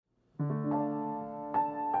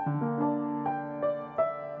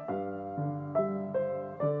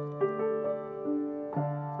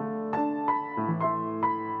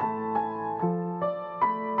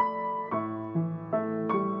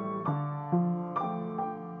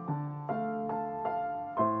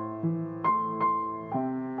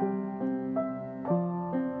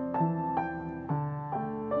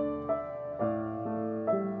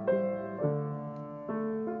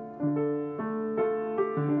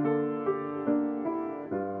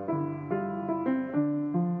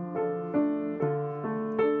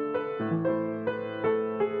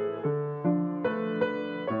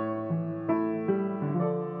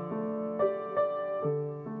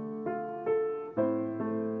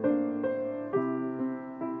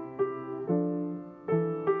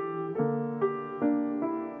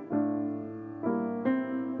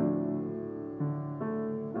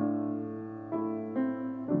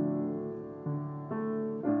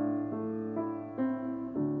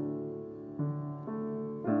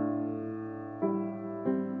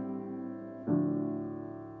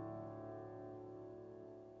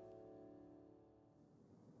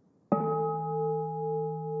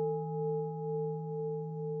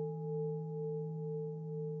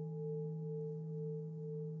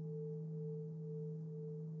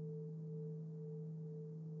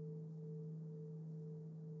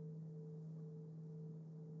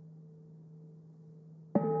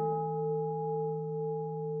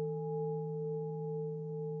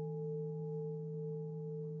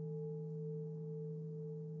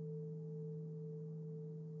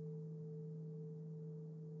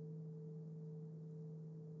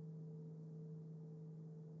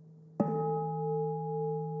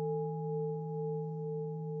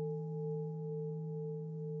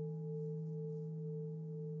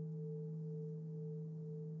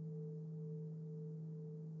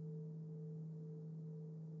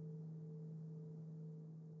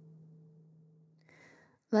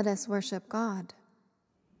Let us worship God.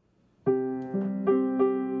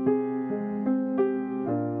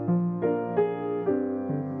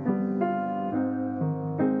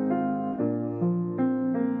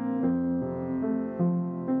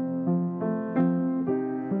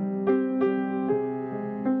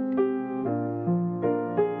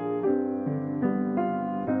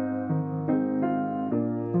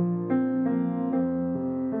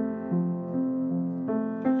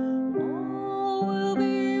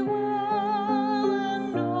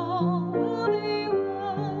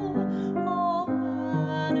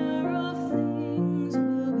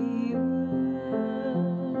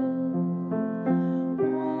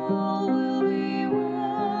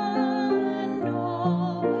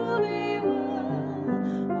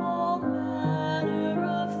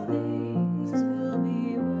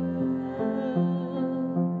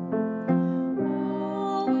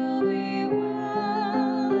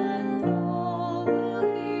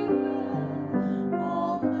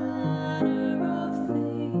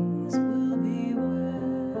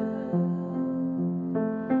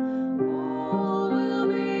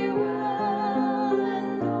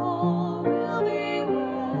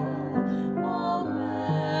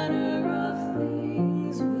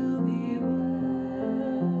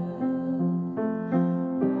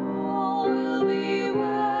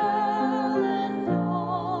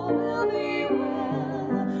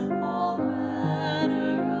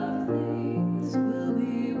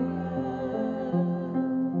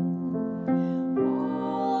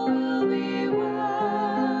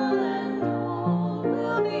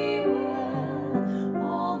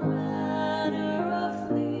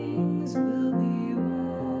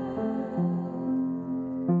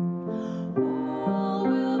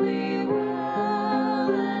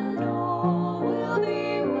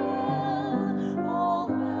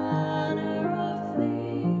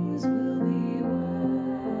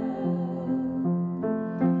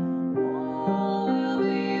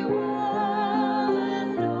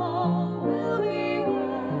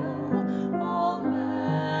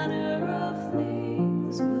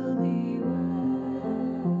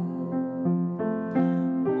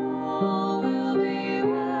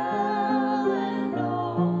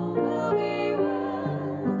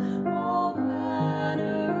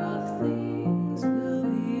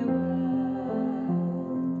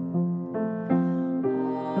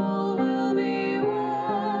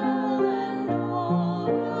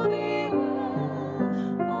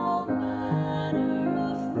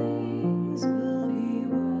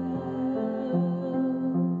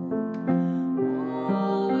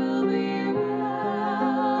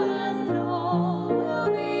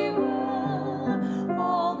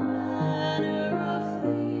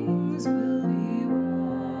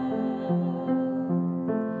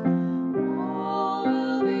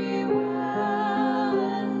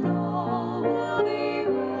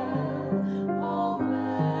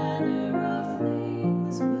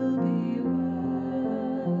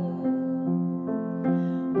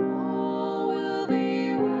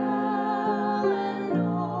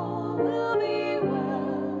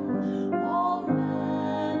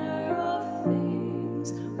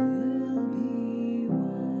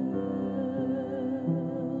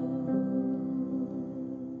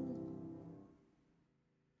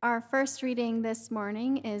 Our first reading this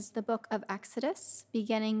morning is the book of Exodus,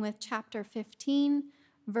 beginning with chapter 15,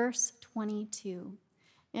 verse 22.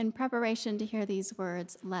 In preparation to hear these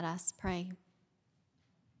words, let us pray.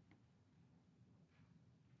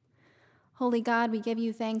 Holy God, we give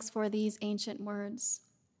you thanks for these ancient words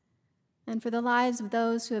and for the lives of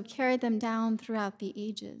those who have carried them down throughout the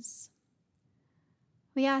ages.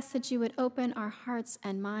 We ask that you would open our hearts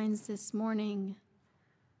and minds this morning,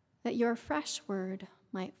 that your fresh word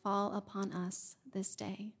might fall upon us this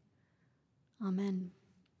day. Amen.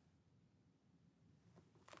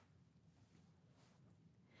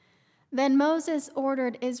 Then Moses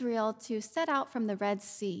ordered Israel to set out from the Red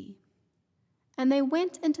Sea, and they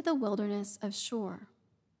went into the wilderness of Shur.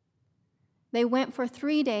 They went for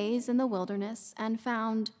 3 days in the wilderness and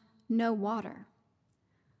found no water.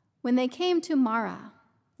 When they came to Marah,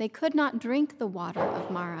 they could not drink the water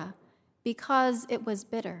of Marah because it was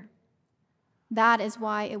bitter. That is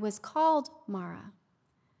why it was called Marah.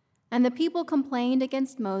 And the people complained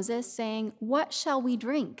against Moses, saying, "What shall we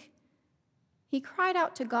drink?" He cried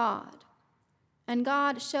out to God, and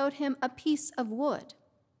God showed him a piece of wood.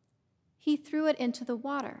 He threw it into the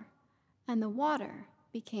water, and the water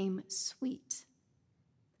became sweet.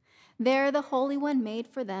 There the Holy One made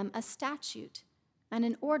for them a statute and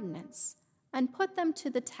an ordinance, and put them to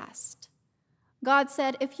the test. God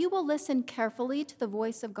said, "If you will listen carefully to the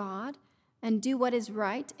voice of God, and do what is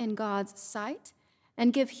right in God's sight,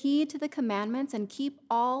 and give heed to the commandments and keep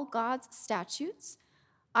all God's statutes,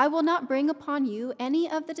 I will not bring upon you any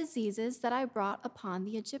of the diseases that I brought upon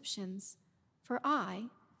the Egyptians, for I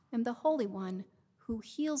am the Holy One who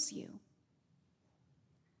heals you."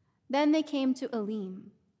 Then they came to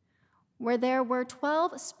Elim, where there were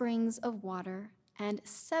 12 springs of water and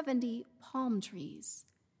 70 palm trees,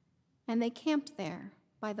 and they camped there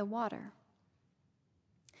by the water.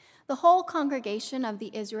 The whole congregation of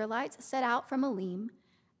the Israelites set out from Elim,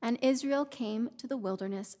 and Israel came to the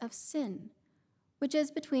wilderness of Sin, which is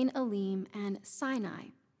between Elim and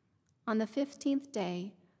Sinai, on the 15th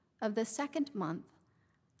day of the 2nd month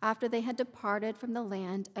after they had departed from the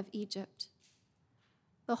land of Egypt.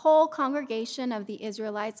 The whole congregation of the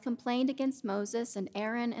Israelites complained against Moses and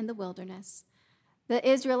Aaron in the wilderness. The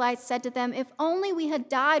Israelites said to them, "If only we had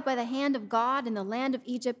died by the hand of God in the land of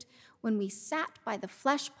Egypt, when we sat by the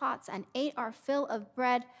flesh pots and ate our fill of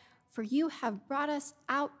bread, for you have brought us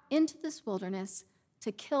out into this wilderness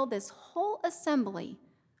to kill this whole assembly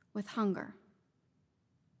with hunger."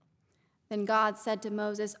 Then God said to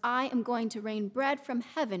Moses, "I am going to rain bread from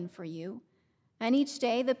heaven for you, and each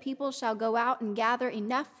day the people shall go out and gather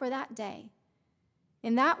enough for that day.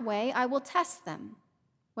 In that way I will test them,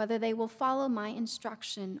 whether they will follow my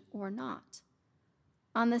instruction or not.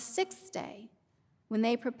 On the 6th day, when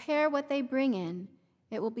they prepare what they bring in,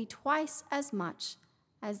 it will be twice as much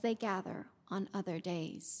as they gather on other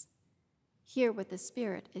days." Hear what the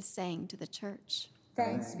Spirit is saying to the church.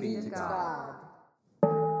 Thanks be to God.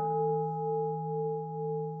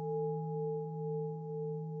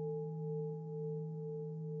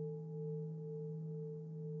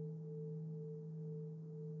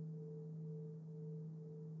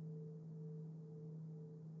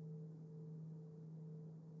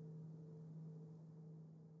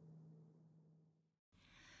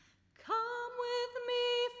 Come with me,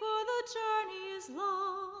 for the journey is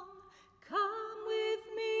long. Come with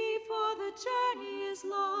me, for the journey is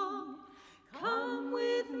long. Come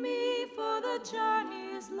with me, for the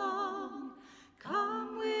journey is long.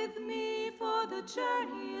 Come with me, for the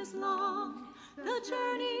journey is long. The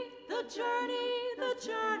journey, the journey, the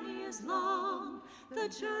journey is long. The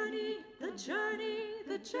journey, the journey,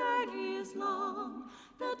 the journey is long.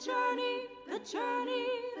 The journey, the journey,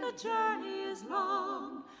 the journey is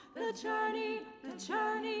long. The journey, the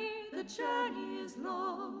journey, the journey is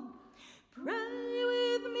long. Pray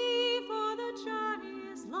with me, for the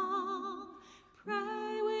journey is long.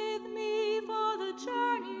 Pray with me, for the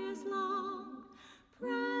journey is long.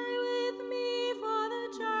 Pray with me, for the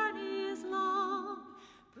journey is long.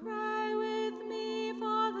 Pray with me,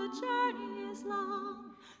 for the journey is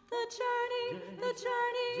long. The journey, the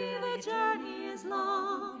journey, the journey is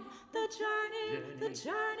long. The journey, the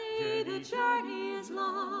journey, the journey is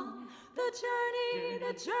long. The journey,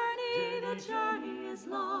 the journey, the journey is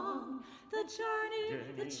long. The journey,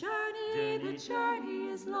 the journey, the journey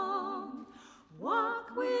is long.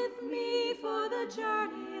 Walk with me, for the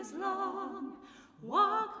journey is long.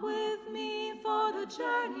 Walk with me, for the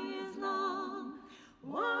journey is long.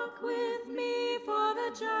 Walk with me, for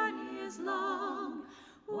the journey is long.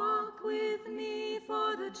 Walk with me,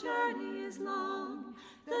 for the journey is long.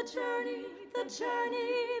 The journey, the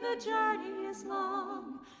journey, the journey is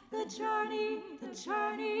long. The journey, the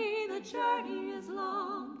journey, the journey is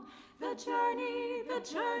long. The journey, the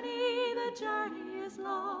journey, the journey is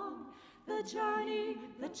long. The journey,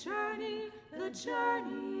 the journey, the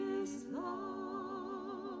journey is long.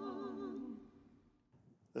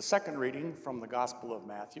 The second reading from the Gospel of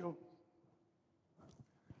Matthew.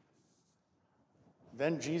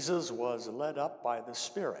 Then Jesus was led up by the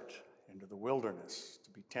Spirit into the wilderness to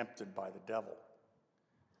be tempted by the devil.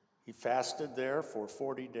 He fasted there for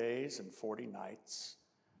 40 days and 40 nights,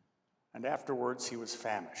 and afterwards he was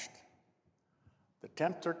famished. The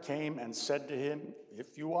tempter came and said to him,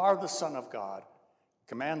 "If you are the Son of God,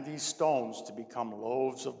 command these stones to become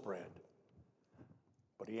loaves of bread."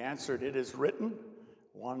 But he answered, "It is written,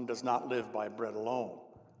 one does not live by bread alone,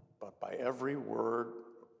 but by every word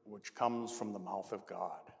which comes from the mouth of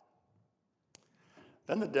God."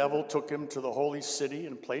 Then the devil took him to the holy city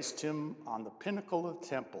and placed him on the pinnacle of the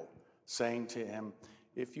temple, saying to him,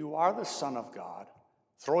 "If you are the Son of God,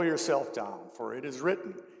 throw yourself down, for it is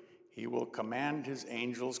written, he will command his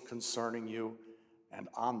angels concerning you, and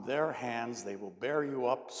on their hands they will bear you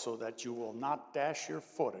up so that you will not dash your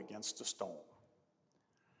foot against a stone."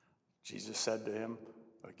 Jesus said to him,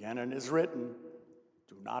 "Again it is written,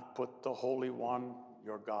 do not put the Holy One,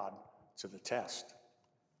 your God, to the test."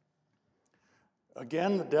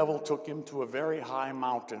 Again, the devil took him to a very high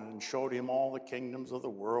mountain and showed him all the kingdoms of the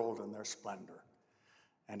world and their splendor.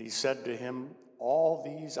 And he said to him, "All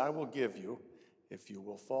these I will give you if you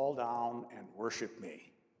will fall down and worship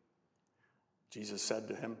me." Jesus said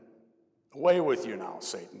to him, "Away with you now,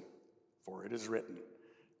 Satan, for it is written,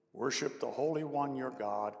 'Worship the Holy One your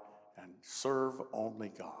God and serve only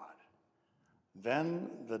God.'"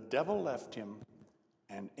 Then the devil left him,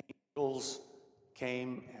 and angels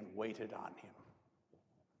came and waited on him.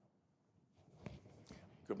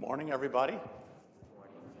 Good morning, everybody.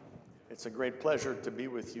 It's a great pleasure to be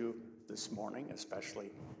with you this morning,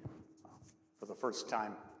 especially for the first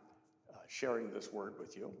time sharing this word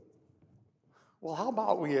with you. Well, how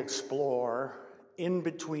about we explore in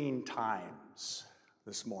between times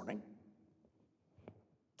this morning?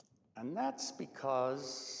 And that's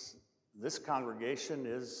because this congregation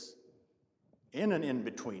is in an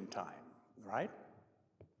in-between time, right?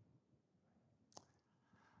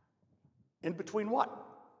 In between what?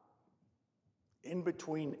 In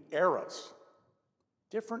between eras,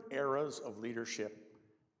 different eras of leadership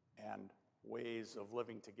and ways of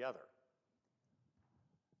living together.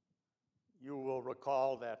 You will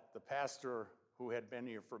recall that the pastor who had been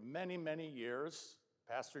here for many, many years,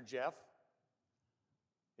 Pastor Jeff,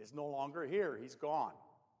 is no longer here. He's gone.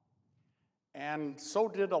 And so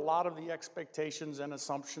did a lot of the expectations and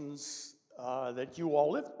assumptions that you all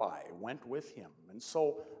lived by, went with him. And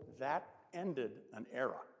so that ended an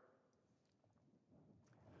era.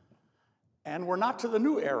 And we're not to the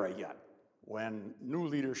new era yet, when new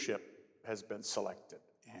leadership has been selected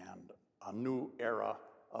and a new era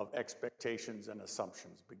of expectations and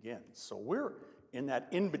assumptions begins. So we're in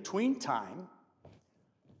that in-between time,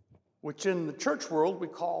 which in the church world we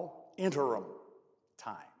call interim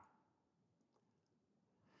time.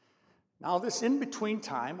 Now, this in-between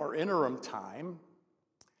time or interim time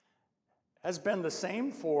has been the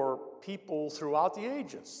same for people throughout the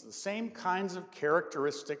ages, the same kinds of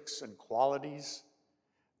characteristics and qualities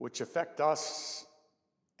which affect us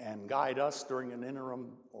and guide us during an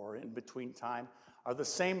interim or in-between time are the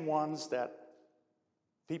same ones that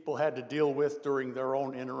people had to deal with during their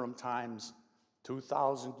own interim times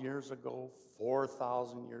 2,000 years ago,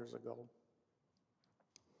 4,000 years ago.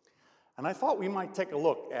 And I thought we might take a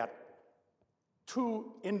look at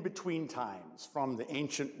two in-between times from the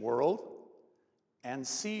ancient world and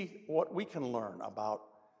see what we can learn about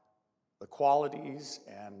the qualities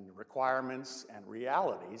and requirements and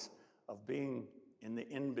realities of being in the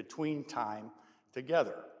in-between time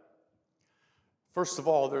together. First of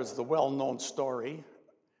all, there's the well-known story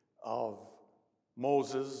of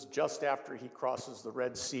Moses just after he crosses the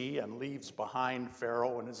Red Sea and leaves behind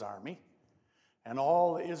Pharaoh and his army. And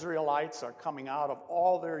all the Israelites are coming out of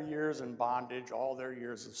all their years in bondage, all their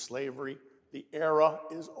years of slavery. The era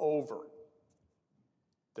is over.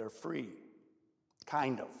 They're free,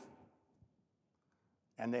 kind of.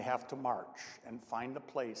 And they have to march and find a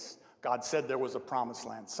place. God said there was a promised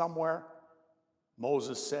land somewhere.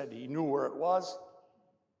 Moses said he knew where it was.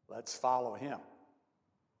 Let's follow him.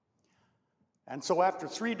 And so after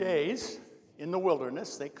 3 days in the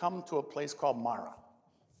wilderness, they come to a place called Marah.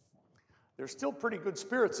 They're still pretty good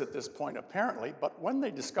spirits at this point, apparently, but when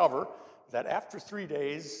they discover that after 3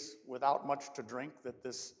 days without much to drink, that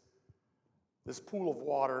this pool of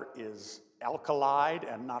water is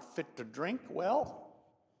alkalized and not fit to drink, well,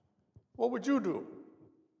 what would you do?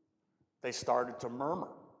 They started to murmur.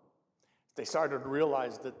 They started to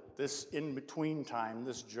realize that this in-between time,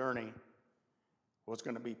 this journey, was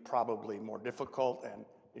going to be probably more difficult and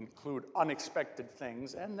include unexpected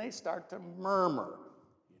things, and they start to murmur.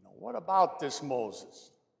 What about this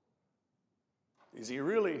Moses? Is he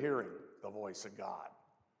really hearing the voice of God?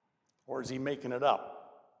 Or is he making it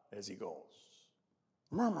up as he goes?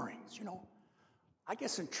 Murmurings, I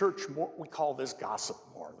guess in church we call this gossip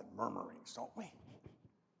more than murmurings, don't we?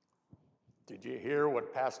 Did you hear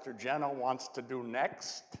what Pastor Jenna wants to do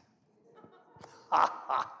next?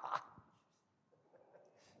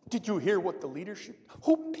 Did you hear what the leadership?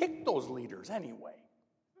 Who picked those leaders anyway?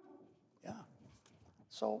 Yeah.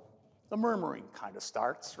 So the murmuring kind of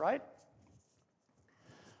starts, right?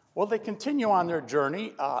 Well, they continue on their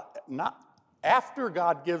journey. After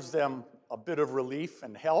God gives them a bit of relief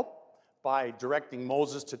and help by directing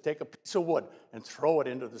Moses to take a piece of wood and throw it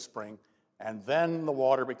into the spring, and then the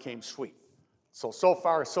water became sweet. So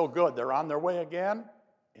far, so good. They're on their way again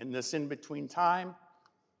in this in-between time.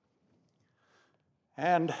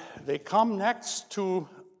 And they come next to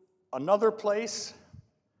another place,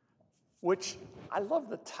 which I love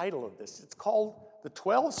the title of this. It's called The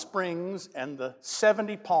 12 Springs and the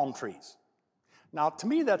 70 Palm Trees. Now, to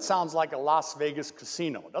me, that sounds like a Las Vegas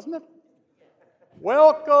casino, doesn't it?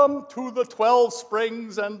 Welcome to the 12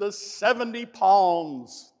 Springs and the 70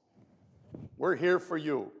 Palms. We're here for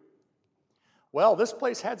you. Well, this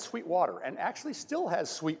place had sweet water, and actually still has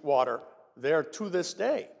sweet water there to this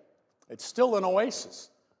day. It's still an oasis,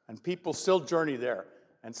 and people still journey there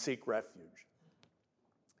and seek refuge.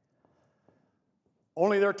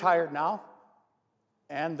 Only they're tired now,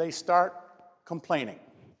 and they start complaining.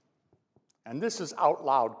 And this is out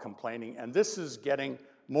loud complaining, and this is getting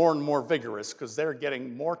more and more vigorous because they're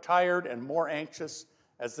getting more tired and more anxious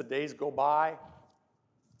as the days go by.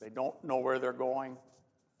 They don't know where they're going.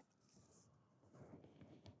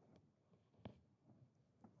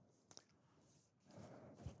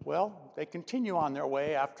 Well, they continue on their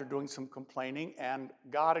way after doing some complaining, and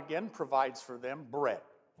God again provides for them bread,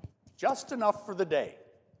 just enough for the day.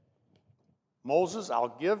 Moses,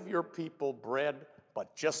 I'll give your people bread,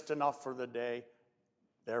 but just enough for the day,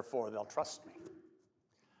 therefore they'll trust me.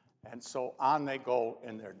 And so on they go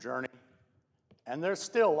in their journey, and they're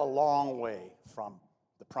still a long way from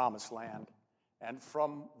the promised land and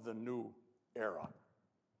from the new era.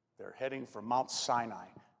 They're heading for Mount Sinai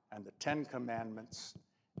and the Ten Commandments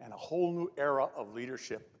and a whole new era of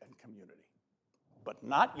leadership and community. But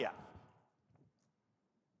not yet.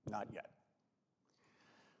 Not yet.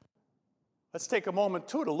 Let's take a moment,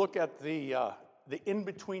 too, to look at the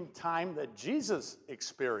in-between time that Jesus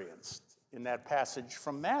experienced in that passage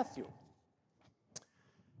from Matthew.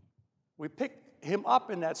 We pick him up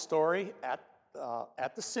in that story at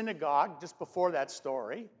the synagogue just before that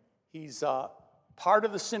story. He's part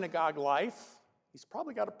of the synagogue life. He's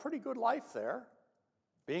probably got a pretty good life there,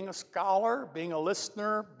 being a scholar, being a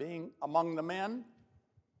listener, being among the men.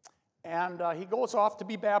 And he goes off to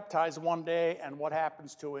be baptized one day, and what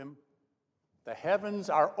happens to him? The heavens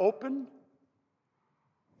are opened.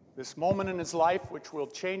 This moment in his life, which will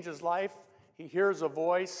change his life, he hears a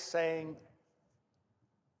voice saying,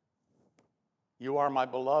 "You are my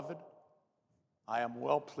beloved. I am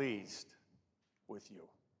well pleased with you."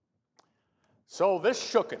 So this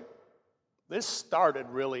shook him. This started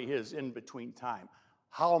really his in-between time.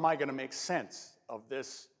 How am I going to make sense of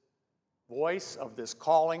this voice, of this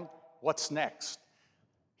calling? What's next?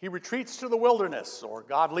 He retreats to the wilderness, or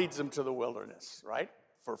God leads him to the wilderness, right?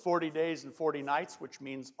 For 40 days and 40 nights, which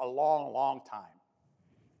means a long, long time.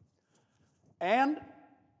 And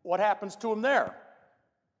what happens to him there?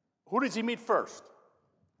 Who does he meet first?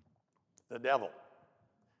 The devil.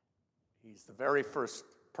 He's the very first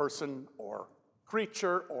person or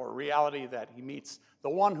creature or reality that he meets, the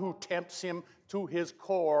one who tempts him to his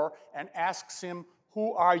core and asks him,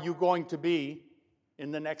 who are you going to be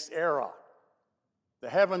in the next era? The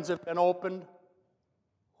heavens have been opened.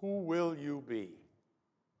 Who will you be?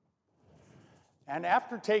 And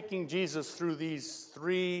after taking Jesus through these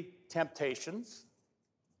three temptations,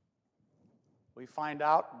 we find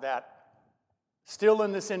out that still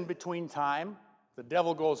in this in-between time, the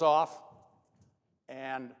devil goes off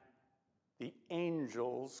and the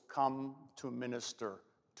angels come to minister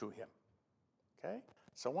to him. Okay?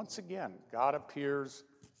 So once again, God appears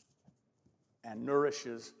and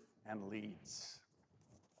nourishes and leads.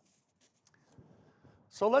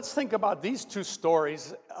 So let's think about these two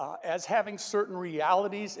stories as having certain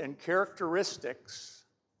realities and characteristics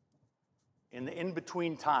in the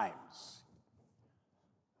in-between times.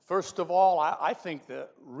 First of all, I think the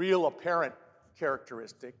real apparent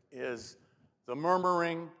characteristic is the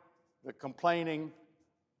murmuring, the complaining,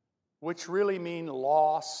 which really mean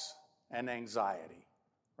loss and anxiety,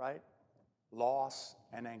 right? Loss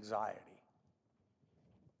and anxiety.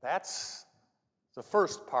 That's the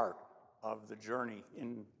first part of the journey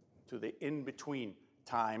into the in-between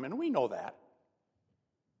time, and we know that.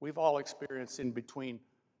 We've all experienced in-between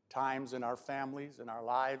times in our families, in our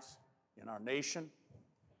lives, in our nation.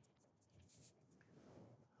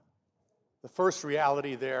 The first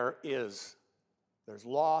reality there is there's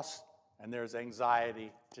loss and there's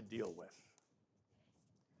anxiety to deal with.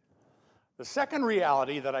 The second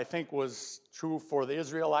reality that I think was true for the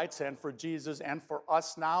Israelites and for Jesus and for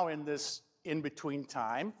us now in this in-between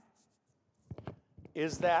time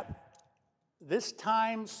is that this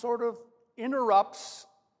time sort of interrupts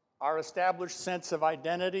our established sense of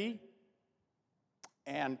identity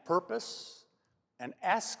and purpose and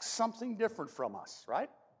asks something different from us, right?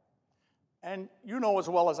 And you know as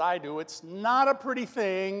well as I do, it's not a pretty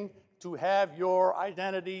thing to have your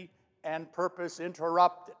identity and purpose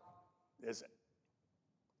interrupted, is it?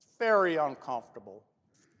 It's very uncomfortable.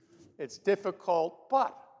 It's difficult,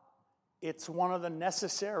 but it's one of the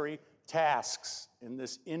necessary tasks in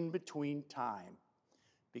this in-between time.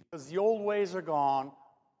 Because the old ways are gone,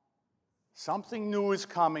 something new is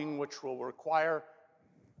coming which will require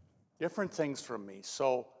different things from me.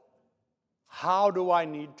 So how do I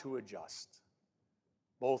need to adjust?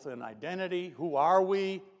 Both in identity, who are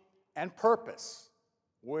we, and purpose.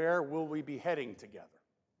 Where will we be heading together?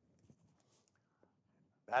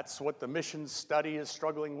 That's what the missions study is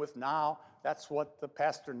struggling with now. That's what the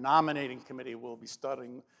pastor nominating committee will be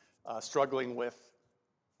struggling with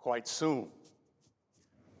quite soon.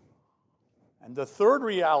 And the third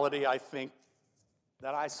reality, I think,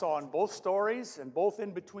 that I saw in both stories and both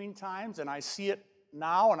in between times, and I see it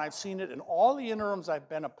now, and I've seen it in all the interims I've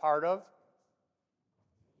been a part of,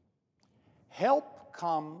 help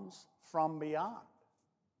comes from beyond.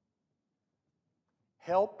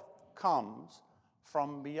 Help comes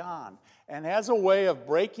from beyond. And as a way of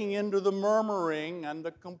breaking into the murmuring and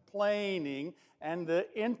the complaining and the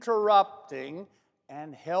interrupting,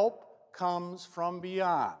 and help comes from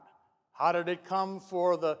beyond. How did it come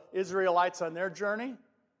for the Israelites on their journey?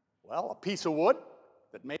 Well, a piece of wood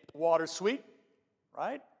that made the water sweet,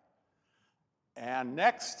 right? And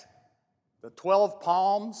next, the 12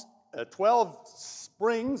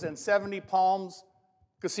 springs and 70 palms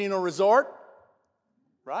casino resort,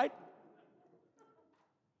 right?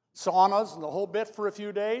 Saunas and the whole bit for a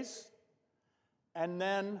few days. And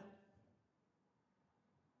then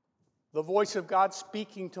the voice of God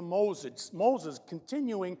speaking to Moses. Moses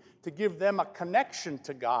continuing to give them a connection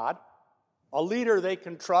to God, a leader they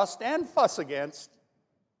can trust and fuss against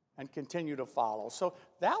and continue to follow. So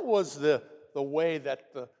that was the way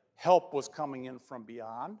that the help was coming in from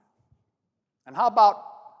beyond. And how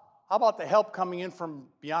about the help coming in from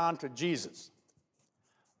beyond to Jesus?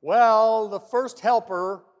 Well, the first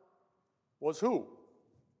helper was who?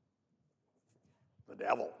 The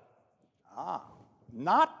devil.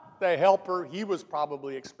 Not the helper he was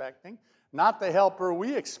probably expecting, not the helper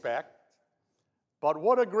we expect, but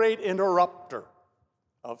what a great interrupter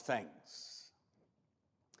of things.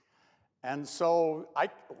 And so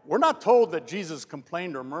we're not told that Jesus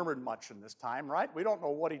complained or murmured much in this time, right? We don't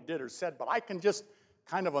know what he did or said, but I can just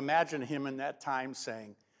kind of imagine him in that time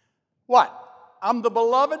saying, what? I'm the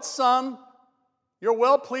beloved son. You're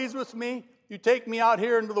well pleased with me. You take me out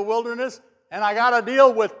here into the wilderness, and I got to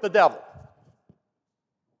deal with the devil.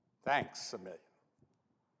 Thanks a million.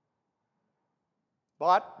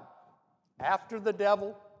 But after the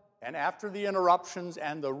devil and after the interruptions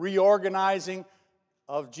and the reorganizing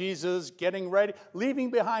of Jesus, getting ready,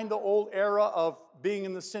 leaving behind the old era of being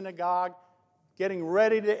in the synagogue, getting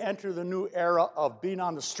ready to enter the new era of being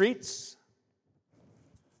on the streets,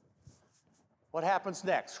 what happens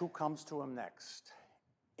next? Who comes to him next?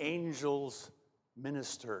 Angels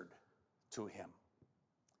ministered to him.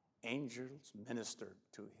 Angels ministered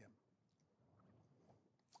to him.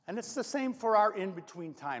 And it's the same for our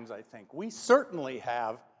in-between times, I think. We certainly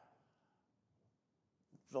have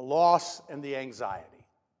the loss and the anxiety.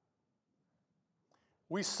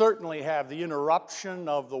 We certainly have the interruption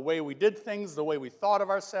of the way we did things, the way we thought of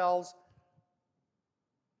ourselves,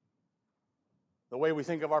 the way we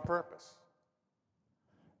think of our purpose.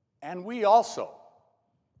 And we also,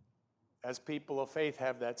 as people of faith,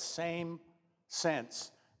 have that same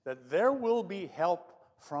sense that there will be help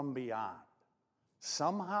from beyond.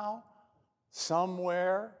 Somehow,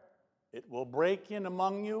 somewhere, it will break in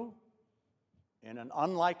among you in an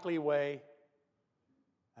unlikely way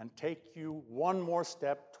and take you one more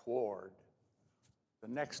step toward the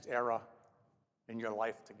next era in your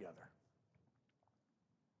life together.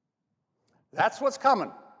 That's what's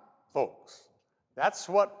coming, folks. That's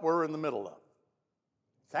what we're in the middle of.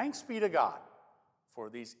 Thanks be to God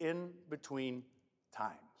for these in-between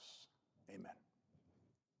times. Amen.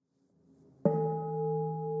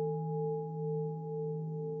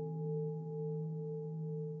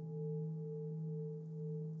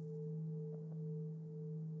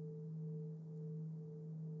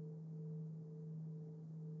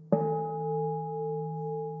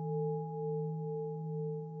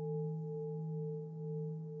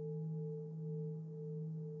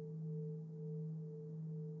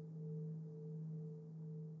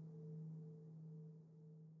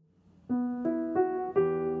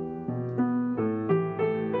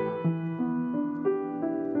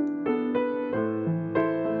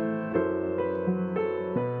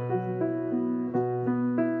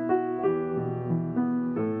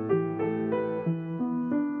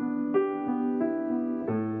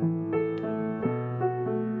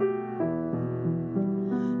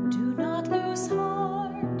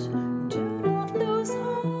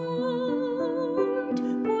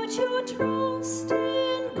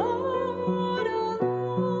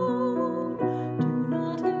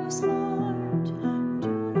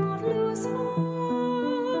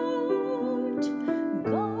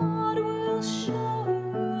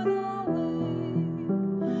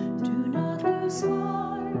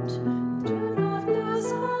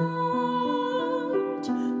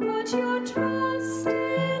 Put your trust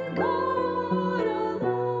in God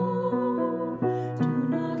alone. Do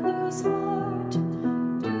not lose heart.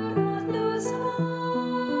 Do not lose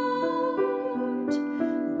heart.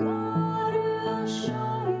 God will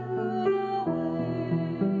show you the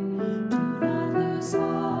way. Do not lose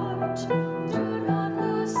heart. Do not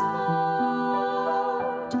lose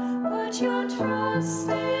heart. Put your trust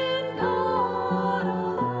in God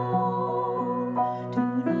alone. Do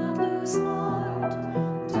not lose heart.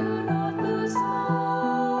 Do not lose heart.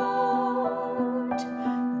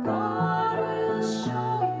 God will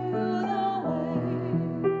show you the way.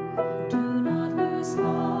 Do not lose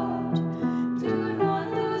heart. Do not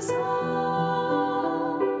lose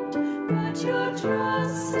heart. Put your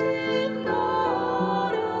trust in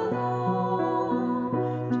God alone.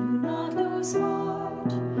 Do not lose heart.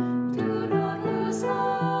 Do not lose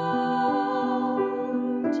heart.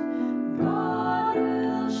 God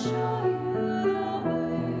will show you the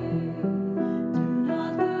way. Do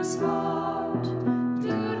not lose heart.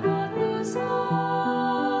 Do not lose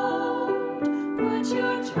heart. Put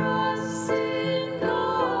your trust in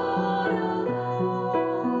God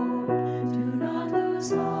alone. Do not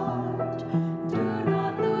lose heart. Do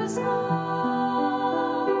not lose heart.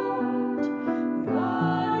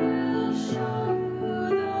 God will show you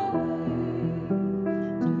the way.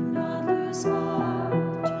 Do not lose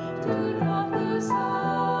heart. Do not lose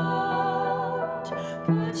heart.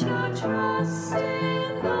 Put your trust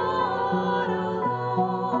in God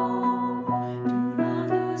alone. Do not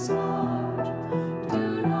lose heart. Do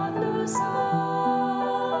not lose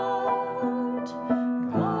heart.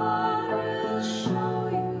 God will show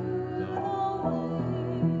you the way.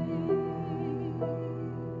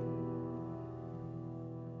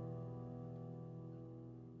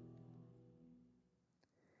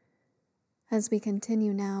 As we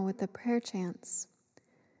continue now with the prayer chants,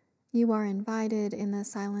 you are invited in the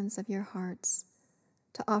silence of your hearts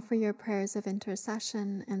to offer your prayers of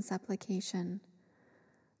intercession and supplication,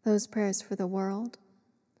 those prayers for the world,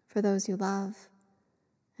 for those you love,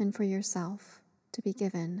 and for yourself to be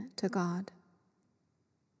given to God.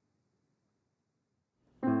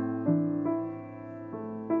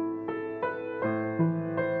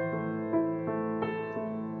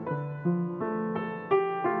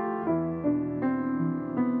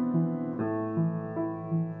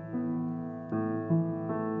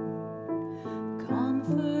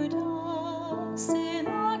 Comfort us in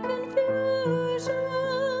our confusion.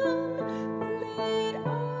 Lead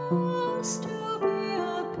us to be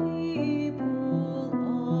a people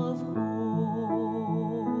of hope.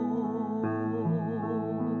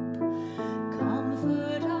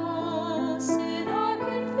 Comfort us in our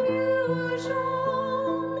confusion.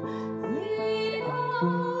 Lead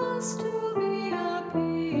us to be a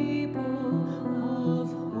people of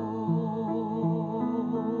hope.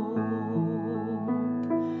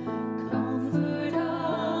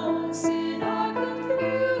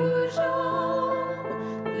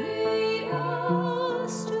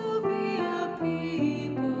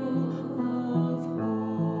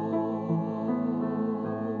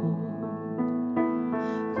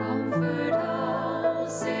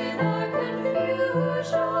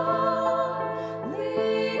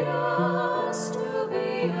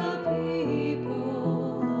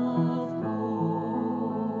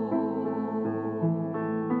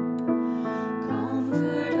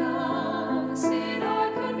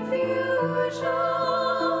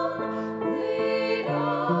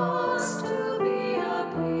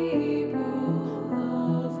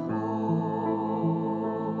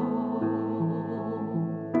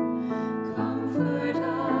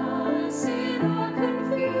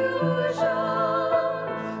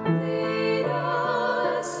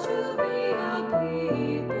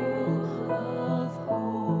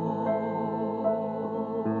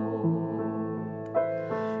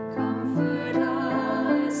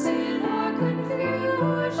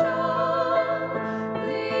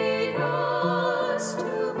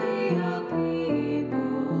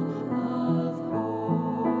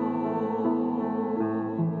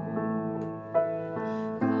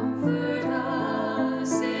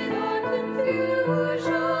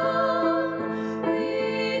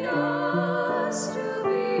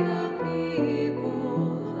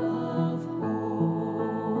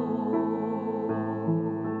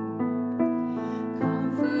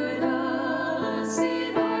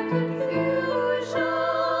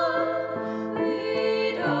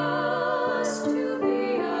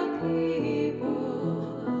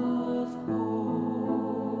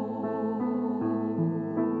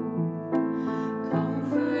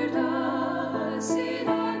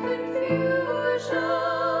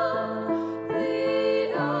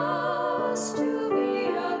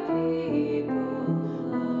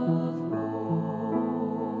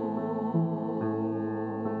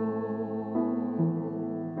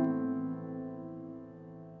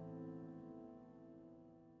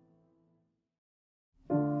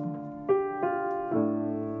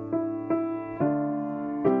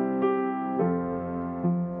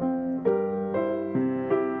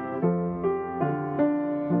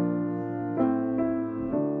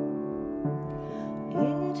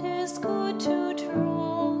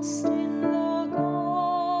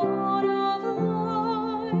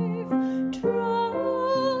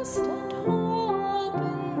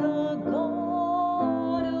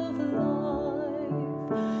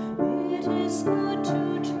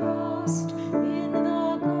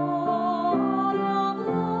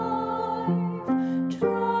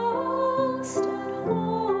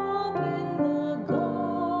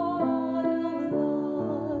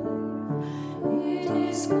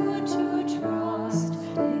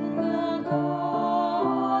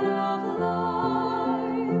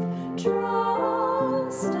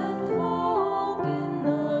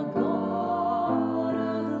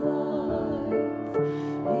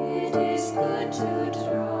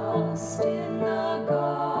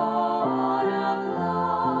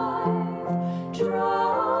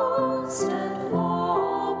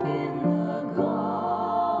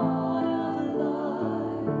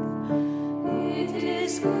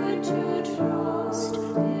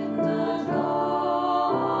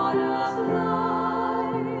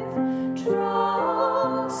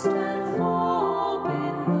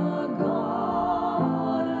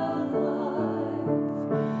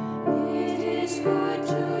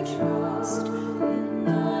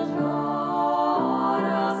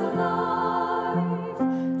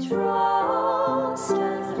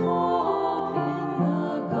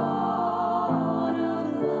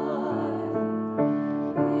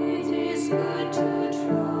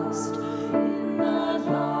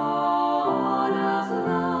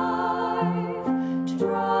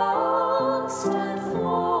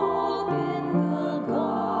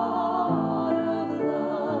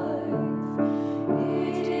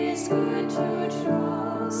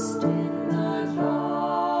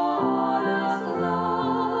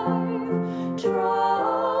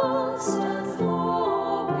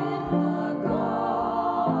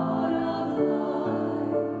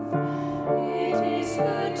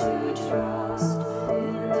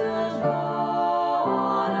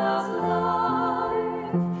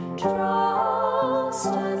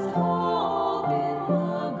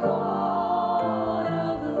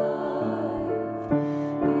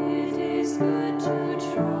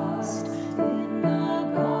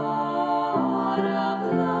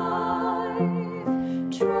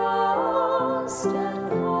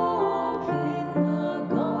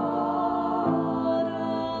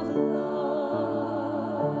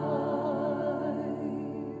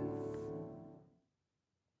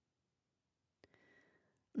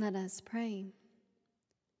 Let us pray.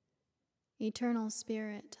 Eternal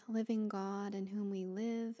Spirit, living God, in whom we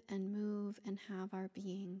live and move and have our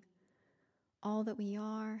being, all that we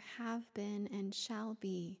are, have been, and shall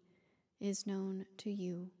be is known to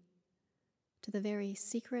you, to the very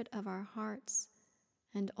secret of our hearts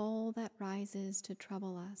and all that rises to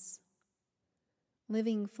trouble us.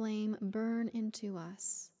 Living flame, burn into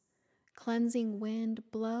us. Cleansing wind,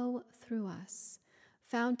 blow through us.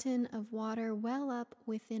 Fountain of water, well up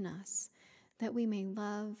within us, that we may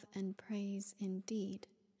love and praise in deed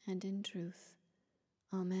and in truth.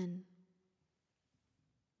 Amen.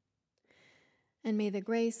 And may the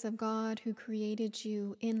grace of God who created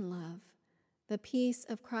you in love, the peace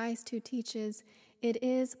of Christ who teaches it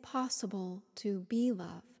is possible to be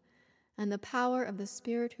love, and the power of the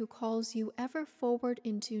Spirit who calls you ever forward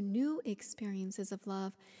into new experiences of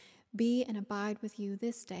love be and abide with you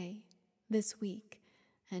this day, this week,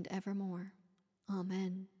 and evermore.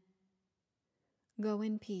 Amen. Go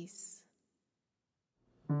in peace.